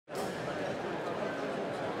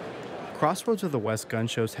Crossroads of the West gun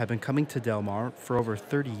shows have been coming to Del Mar for over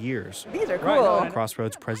 30 years. These are cool.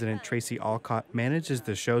 Crossroads President Tracy Alcott manages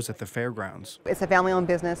the shows at the fairgrounds. It's a family-owned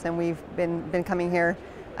business, and we've been coming here.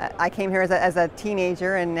 I came here as a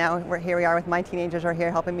teenager, and now here we are with my teenagers are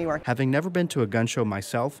here helping me work. Having never been to a gun show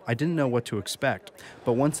myself, I didn't know what to expect.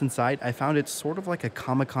 But once inside, I found it sort of like a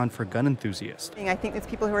Comic-Con for gun enthusiasts. I think it's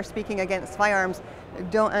people who are speaking against firearms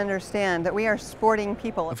don't understand that we are sporting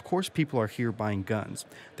people. Of course, people are here buying guns.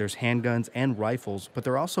 There's handguns and rifles, but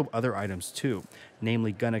there are also other items too,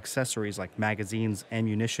 namely gun accessories like magazines,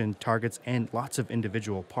 ammunition, targets, and lots of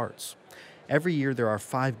individual parts. Every year there are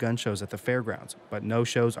 5 gun shows at the fairgrounds, but no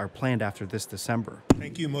shows are planned after this December.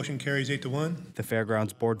 Thank you. Motion carries 8-1. The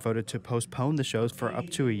fairgrounds board voted to postpone the shows for up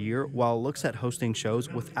to a year while it looks at hosting shows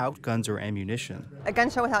without guns or ammunition. A gun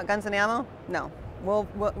show without guns and ammo? No.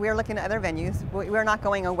 We're looking at other venues. We're not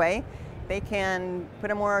going away. They can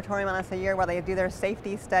put a moratorium on us a year while they do their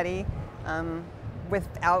safety study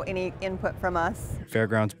without any input from us.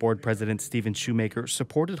 Fairgrounds Board President Stephen Shoemaker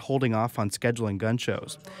supported holding off on scheduling gun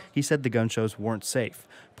shows. He said the gun shows weren't safe,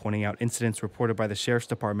 pointing out incidents reported by the Sheriff's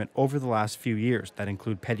Department over the last few years that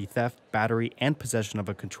include petty theft, battery, and possession of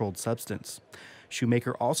a controlled substance.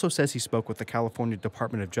 Shoemaker also says he spoke with the California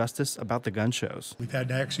Department of Justice about the gun shows. We've had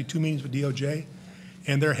actually 2 meetings with DOJ,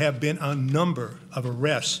 and there have been a number of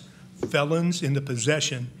arrests, felons in the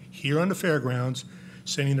possession here on the fairgrounds,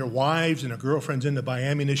 sending their wives and their girlfriends in to buy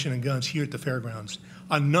ammunition and guns here at the fairgrounds.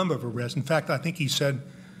 A number of arrests. In fact, I think he said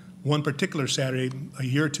one particular Saturday a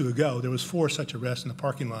year or 2 ago, there was 4 such arrests in the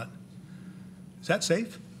parking lot. Is that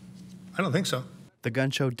safe? I don't think so. The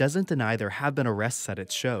gun show doesn't deny there have been arrests at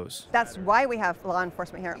its shows. That's why we have law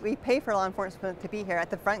enforcement here. We pay for law enforcement to be here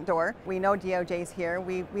at the front door. We know DOJ's here.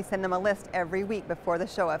 We send them a list every week before the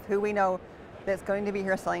show of who we know that's going to be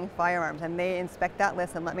here selling firearms, and they inspect that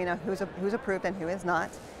list and let me know who's approved and who is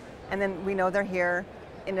not. And then we know they're here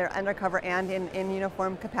in their undercover and in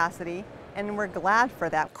uniform capacity, and we're glad for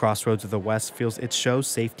that. Crossroads of the West feels its show's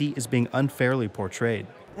safety is being unfairly portrayed.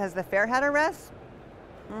 Has the fair had arrests?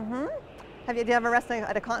 Mm-hmm. Did you have arrests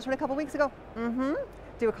at a concert a couple weeks ago? Mm-hmm.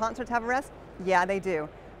 Do concerts have arrests? Yeah, they do.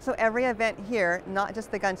 So every event here, not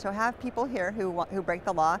just the gun show, have people here who break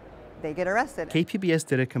the law. They get arrested. KPBS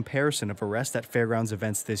did a comparison of arrests at fairgrounds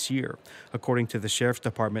events this year. According to the Sheriff's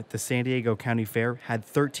Department, the San Diego County Fair had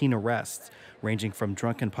 13 arrests, ranging from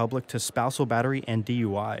drunken public to spousal battery and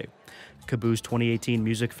DUI. KAABOO's 2018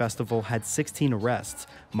 Music Festival had 16 arrests,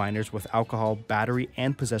 minors with alcohol, battery,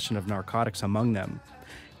 and possession of narcotics among them.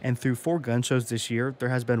 And through 4 gun shows this year, there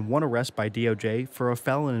has been 1 arrest by DOJ for a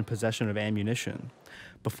felon in possession of ammunition.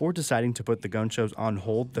 Before deciding to put the gun shows on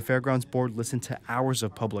hold, the Fairgrounds Board listened to hours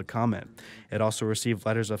of public comment. It also received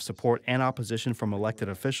letters of support and opposition from elected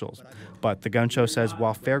officials. But the gun show says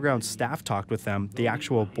while Fairgrounds staff talked with them, the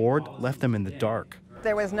actual board left them in the dark.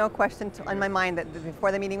 There was no question on my mind that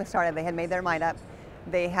before the meeting started, they had made their mind up.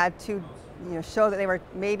 They had to show that they were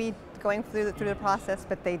maybe going through the process,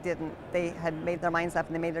 but they didn't. They had made their minds up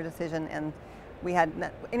and they made their decision, and we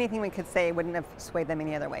had anything we could say wouldn't have swayed them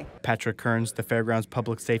any other way. Patrick Kearns, the Fairgrounds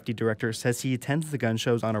Public Safety Director, says he attends the gun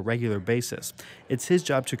shows on a regular basis. It's his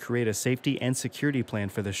job to create a safety and security plan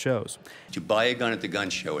for the shows. To buy a gun at the gun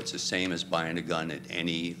show, it's the same as buying a gun at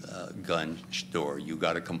any gun store. You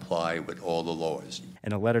got to comply with all the laws.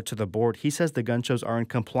 In a letter to the board, he says the gun shows are in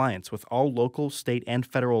compliance with all local, state, and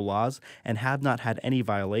federal laws and have not had any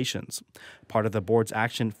violations. Part of the board's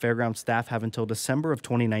action, fairground staff have until December of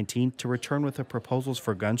 2019 to return with the proposals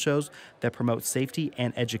for gun shows that promote safety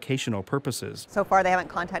and educational purposes. So far, they haven't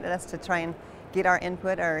contacted us to try and get our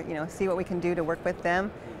input or see what we can do to work with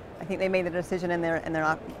them. I think they made the decision and they're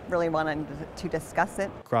not really wanting to discuss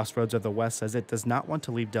it. Crossroads of the West says it does not want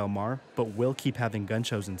to leave Del Mar, but will keep having gun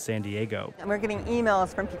shows in San Diego. And we're getting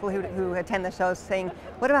emails from people who attend the shows saying,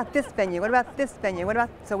 what about this venue? What about this venue?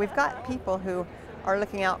 So we've got people who are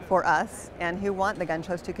looking out for us and who want the gun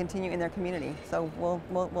shows to continue in their community. So we'll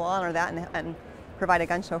honor that and provide a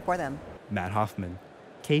gun show for them. Matt Hoffman,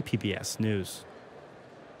 KPBS News.